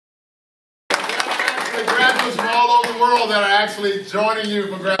the graduates from all over the world that are actually joining you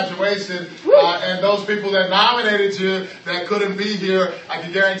for graduation, and those people that nominated you that couldn't be here, I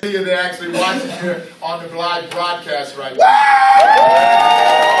can guarantee you they're actually watching you on the live broadcast right now.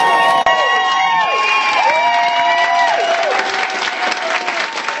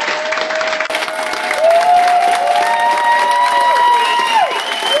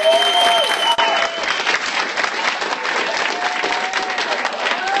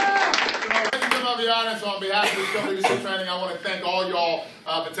 On behalf of the Skilled Leadership Training, I want to thank all y'all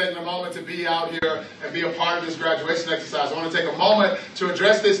for taking a moment to be out here and be a part of this graduation exercise. I want to take a moment to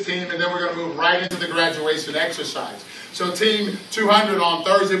address this team, and then we're going to move right into the graduation exercise. So Team 200, on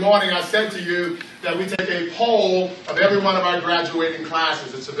Thursday morning, I said to you that we take a poll of every one of our graduating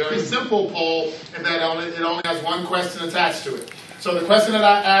classes. It's a very simple poll in that it only has one question attached to it. So the question that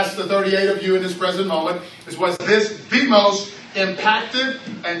I asked the 38 of you in this present moment is, was this the most impactful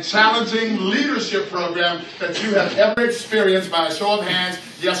and challenging leadership program that you have ever experienced? By a show of hands,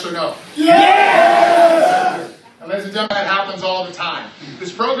 yes or no? Yes! And ladies and gentlemen, that happens all the time.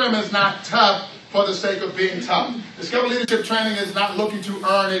 This program is not tough for the sake of being tough. The Skilled Leadership Training is not looking to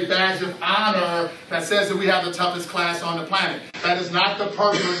earn a badge of honor that says that we have the toughest class on the planet. That is not the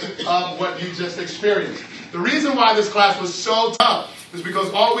purpose of what you just experienced. The reason why this class was so tough is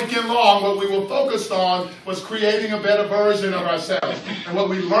because all weekend long, what we were focused on was creating a better version of ourselves. And what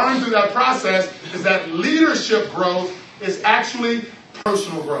we learned through that process is that leadership growth is actually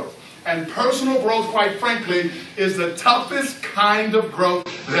personal growth. And personal growth, quite frankly, is the toughest kind of growth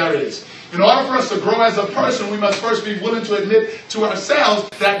there is. In order for us to grow as a person, we must first be willing to admit to ourselves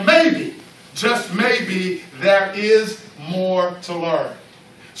that maybe, just maybe, there is more to learn.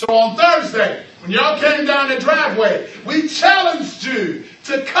 So on Thursday, when y'all came down the driveway, we challenged you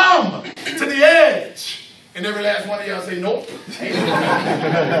to come to the edge. And every last one of y'all say, nope. Thank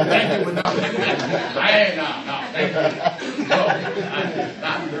you, but no. I ain't, no, thank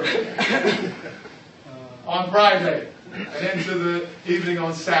you. No, on Friday and into the evening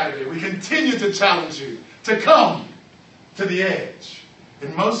on Saturday, we continue to challenge you to come to the edge.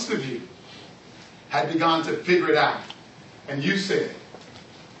 And most of you had begun to figure it out. And you said,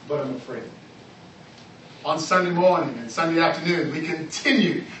 but I'm afraid. On Sunday morning and Sunday afternoon, we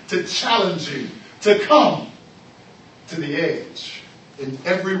continue to challenge you to come to the edge. And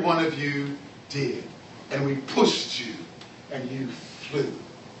every one of you did. And we pushed you, and you flew.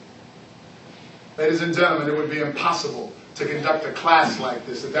 Ladies and gentlemen, it would be impossible to conduct a class like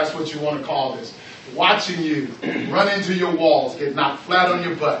this, if that's what you want to call this. Watching you run into your walls, get knocked flat on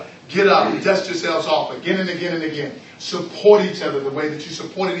your butt, get up, dust yourselves off again and again and again. Support each other the way that you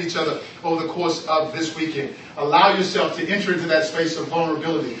supported each other over the course of this weekend. Allow yourself to enter into that space of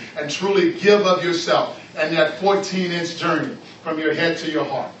vulnerability and truly give of yourself and that 14-inch journey from your head to your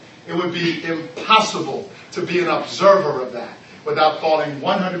heart. It would be impossible to be an observer of that without falling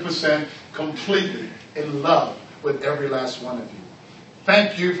 100% completely in love with every last one of you.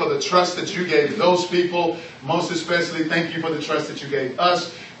 Thank you for the trust that you gave those people. Most especially, thank you for the trust that you gave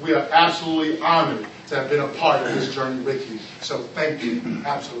us. We are absolutely honored to have been a part of this journey with you. So thank you.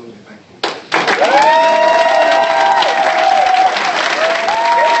 Absolutely thank you.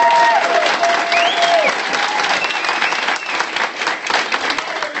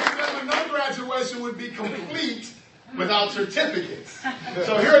 No graduation would be complete without certificates.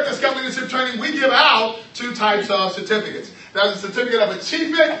 So here at the Skilled Leadership Training, we give out two types of certificates. That's the certificate of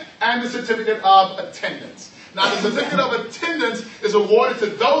achievement and the certificate of attendance. Now, the certificate of attendance is awarded to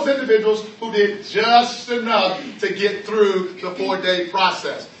those individuals who did just enough to get through the 4-day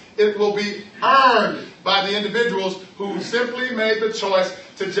process. It will be earned by the individuals who simply made the choice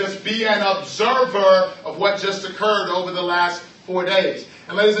to just be an observer of what just occurred over the last 4 days.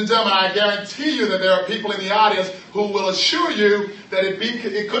 And ladies and gentlemen, I guarantee you that there are people in the audience who will assure you that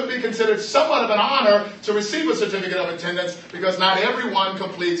it could be considered somewhat of an honor to receive a certificate of attendance because not everyone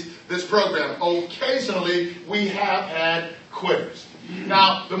completes this program. Occasionally, we have had quitters.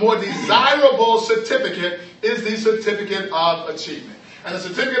 Now, the more desirable certificate is the certificate of achievement. And the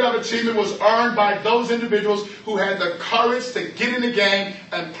certificate of achievement was earned by those individuals who had the courage to get in the game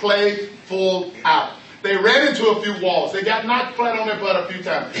and play full out. They ran into a few walls. They got knocked flat on their butt a few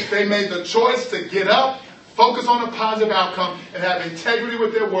times. They made the choice to get up, focus on a positive outcome, and have integrity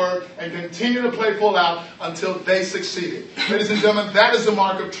with their word, and continue to play full out until they succeeded. Ladies and gentlemen, that is the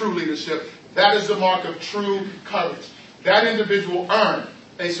mark of true leadership. That is the mark of true courage. That individual earned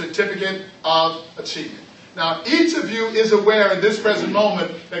a certificate of achievement. Now, each of you is aware in this present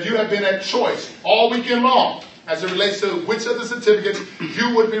moment that you have been at choice all weekend long as it relates to which of the certificates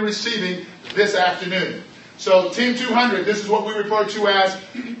you would be receiving this afternoon. So Team 200, this is what we refer to as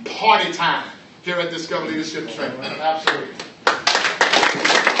party time. here at Discover Leadership Training. Absolutely.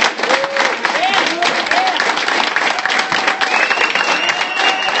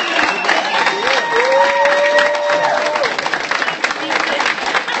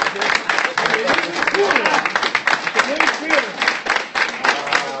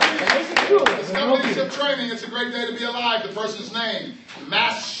 It's a great day to be alive. The person's name,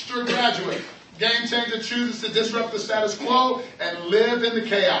 Master Graduate. Game Changer chooses to disrupt the status quo and live in the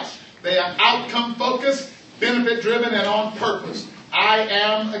chaos. They are outcome focused, benefit driven, and on purpose. I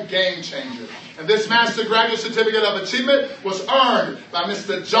am a game changer. And this Master Graduate Certificate of Achievement was earned by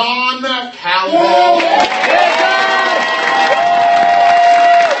Mr. John Calvin.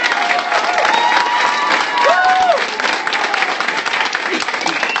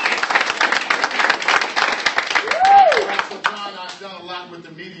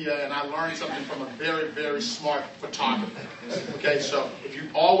 And I learned something from a very, very smart photographer. Okay, so if you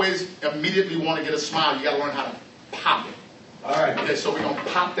always immediately want to get a smile, you got to learn how to pop it. All right. Okay, so we're going to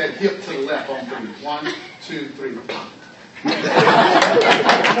pop that hip to the left on 3. 1, 2, 3, pop. Who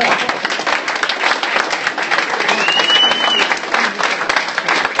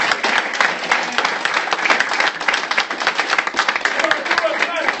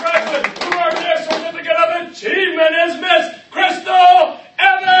are their certificate of achievement is Miss Crystal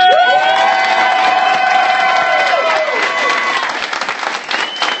Evans!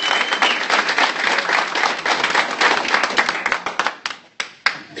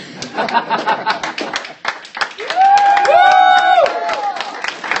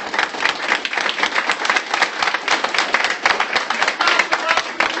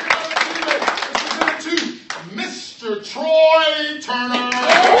 Mr. Troy Turner.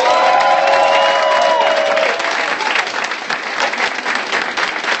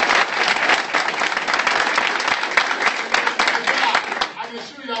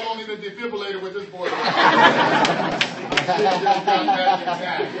 I won't need a defibrillator with this boy.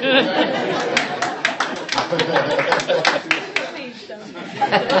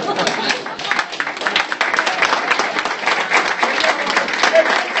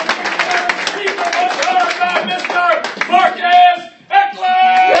 Mr. Marcus Eckler!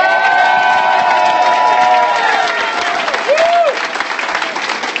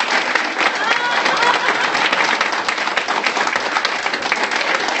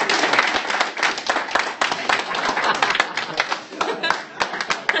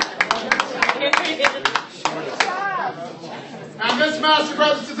 And this Master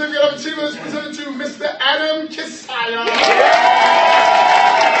Graduate Certificate of Achievement is presented to Mr. Adam Kisaya.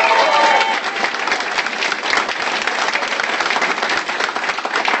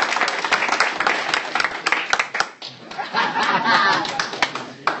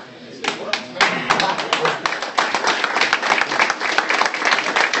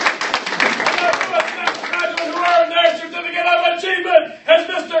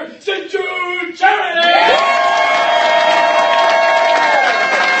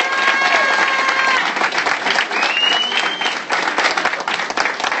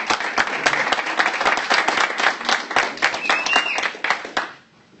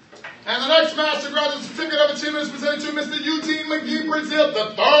 And the next Master Graduate Certificate of Achievement is presented to Mr. Eugene McGee Brazil III.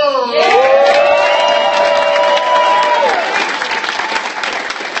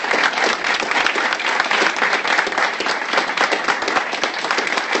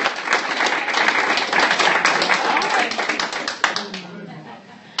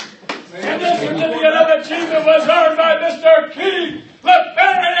 And this certificate of achievement was earned by Mr. Keith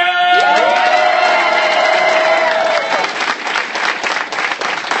LeFerrier!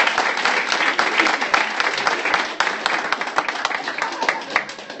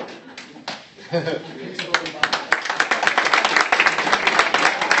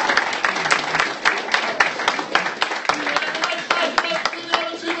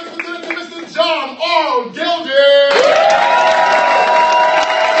 Mr. John R. Gilded.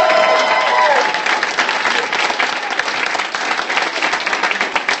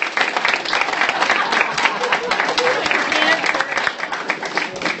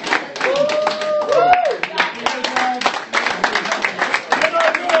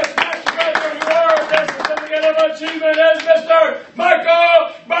 Achievement is Mr. Michael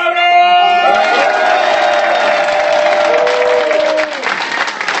Barrow!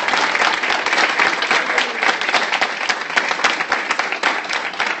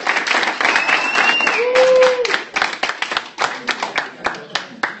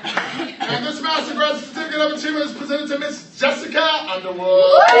 And this Master Graduate Certificate of Achievement is presented to Miss Jessica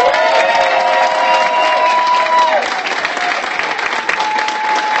Underwood.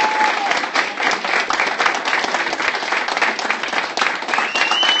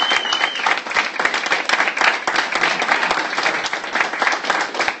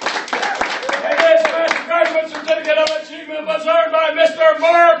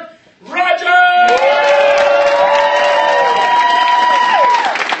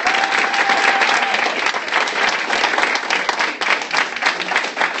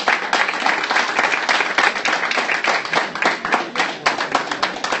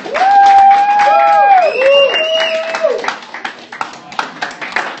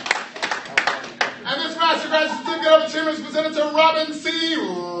 achievement is presented to Robin C.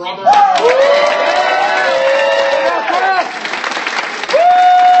 Roberts.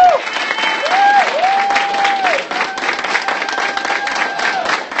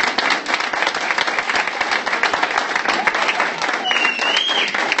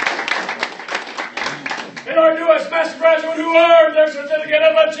 And our newest master graduate who earned their certificate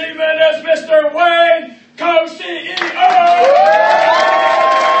of achievement is Mr. Wayne, co-CEO.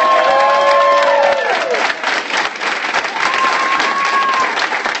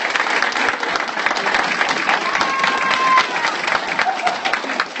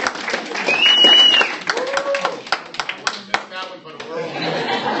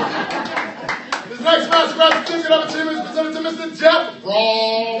 This next master graduate certificate of achievement is presented to Mr. Jeff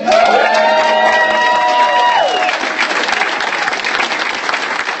Brawl.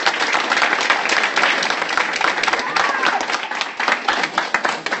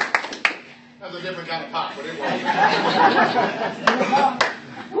 That's a different kind of pop, but it works.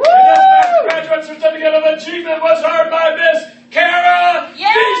 This graduate certificate of achievement was earned by Miss Kara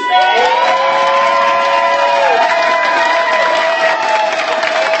Beasley.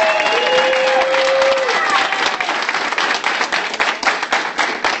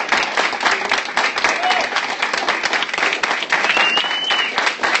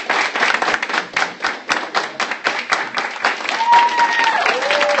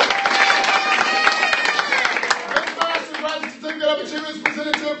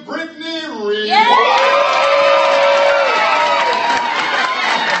 Presented to Brittany Reed.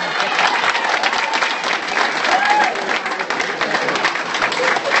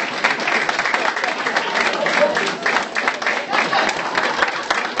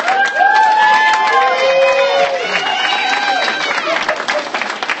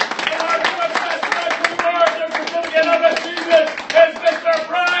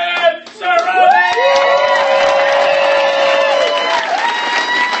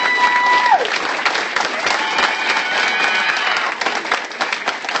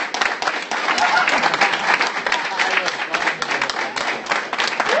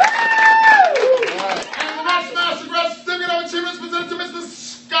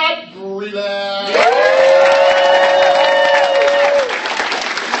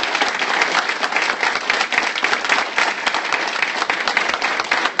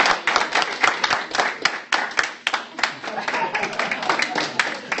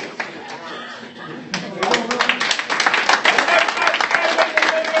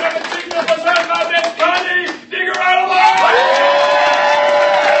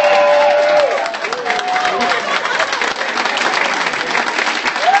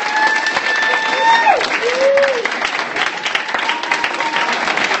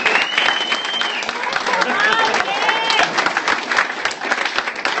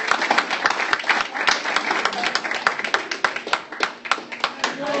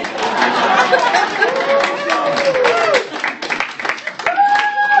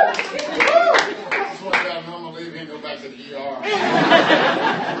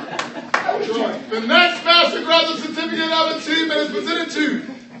 The next Master Graduate Certificate of Achievement is presented to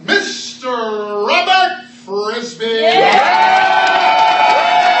Mr. Robert Frisbee.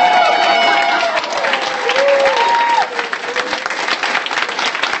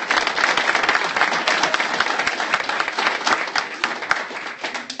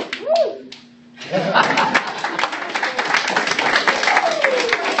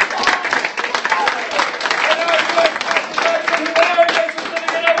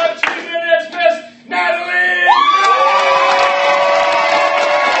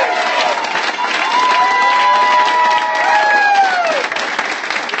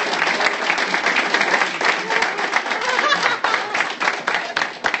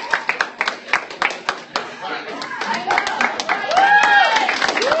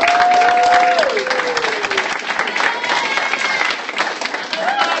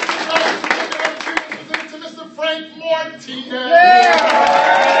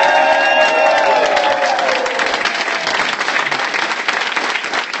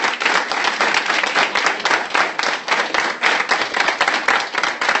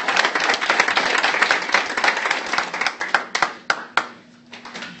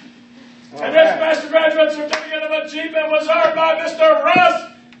 And this Master Graduate Certificate of Achievement was earned by Mr.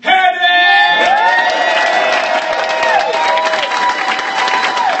 Russ Henry.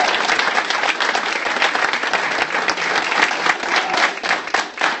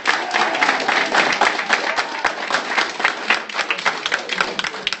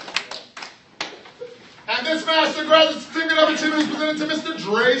 And this Master Graduate Certificate of Achievement is presented to Mr.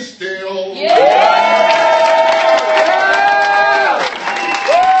 Dre Steele.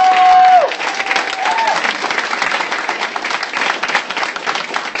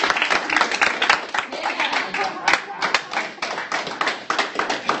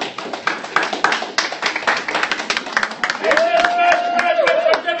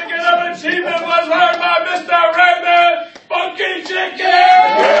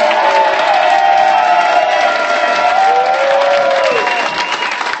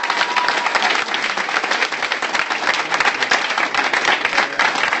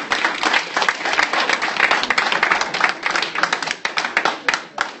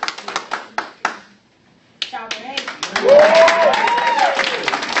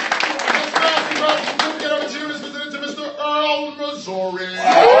 Glory.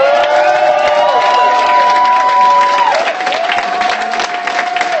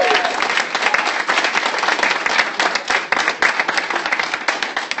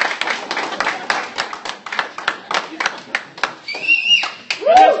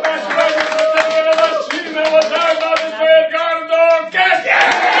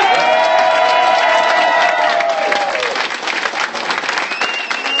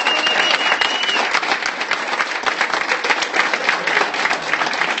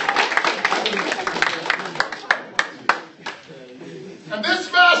 And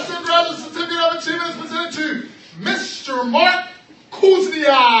this Master Graduate Certificate of Achievement is presented to Mr. Mark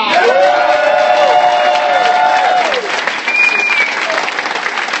Kuznia.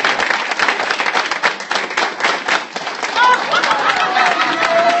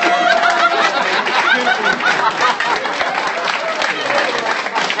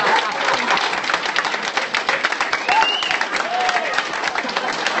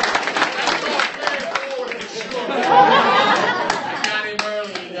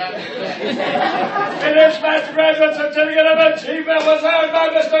 And this Master Graduate Certificate of Achievement was earned by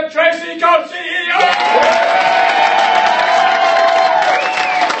Mr. Tracy Coates, CEO.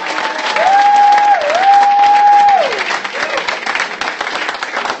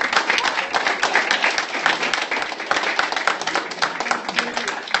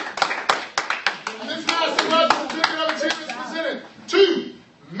 And this Master Graduate Certificate of Achievement is presented to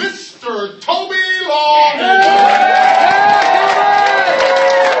Mr. Toby Long.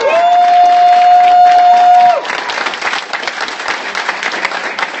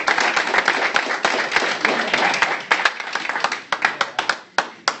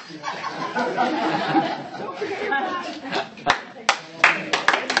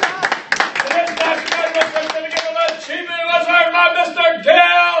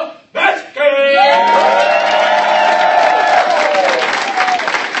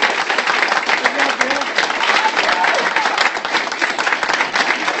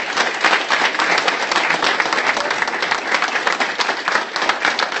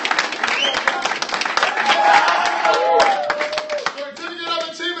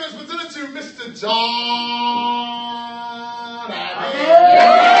 John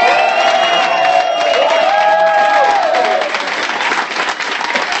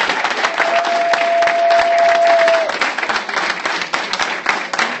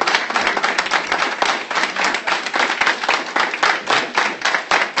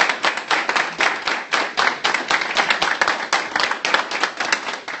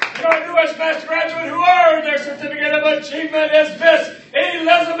Our newest Master Graduate who earned their Certificate of Achievement is Miss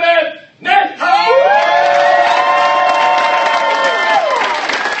Elizabeth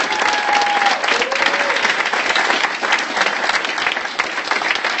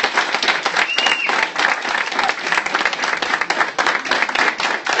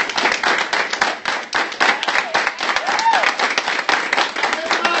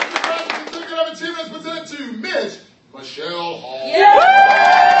Michelle Hall.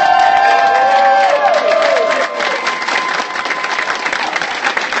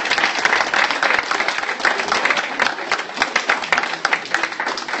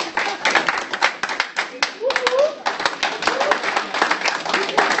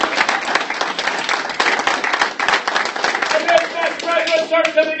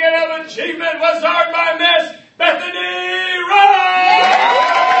 Certificate of Achievement was earned by Miss Bethany Ross.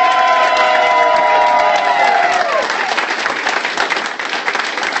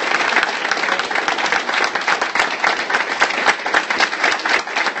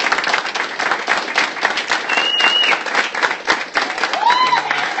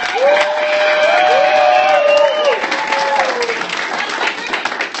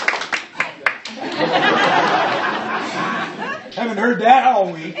 Haven't heard that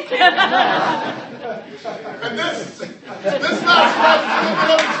all week. And this Master Graduate Certificate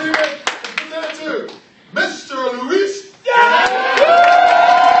of Achievement is presented to Mr. Luis.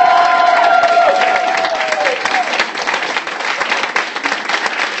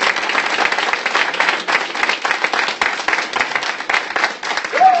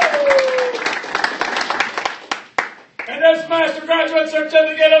 And this Master Graduate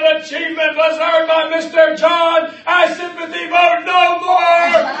Certificate of Achievement was earned by Mr. John I Sympathy Vote No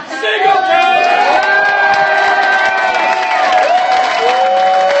More Singleton.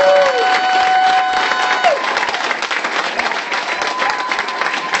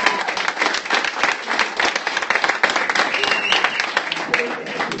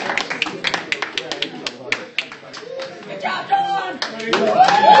 Good job, John!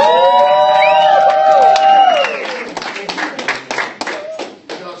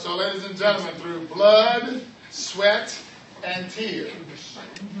 So, ladies and gentlemen, through blood, sweat, and tears.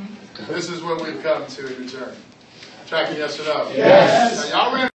 This is what we've come to in the journey. Tracking, yes or no? Yes. Now,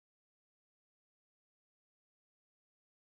 y'all ran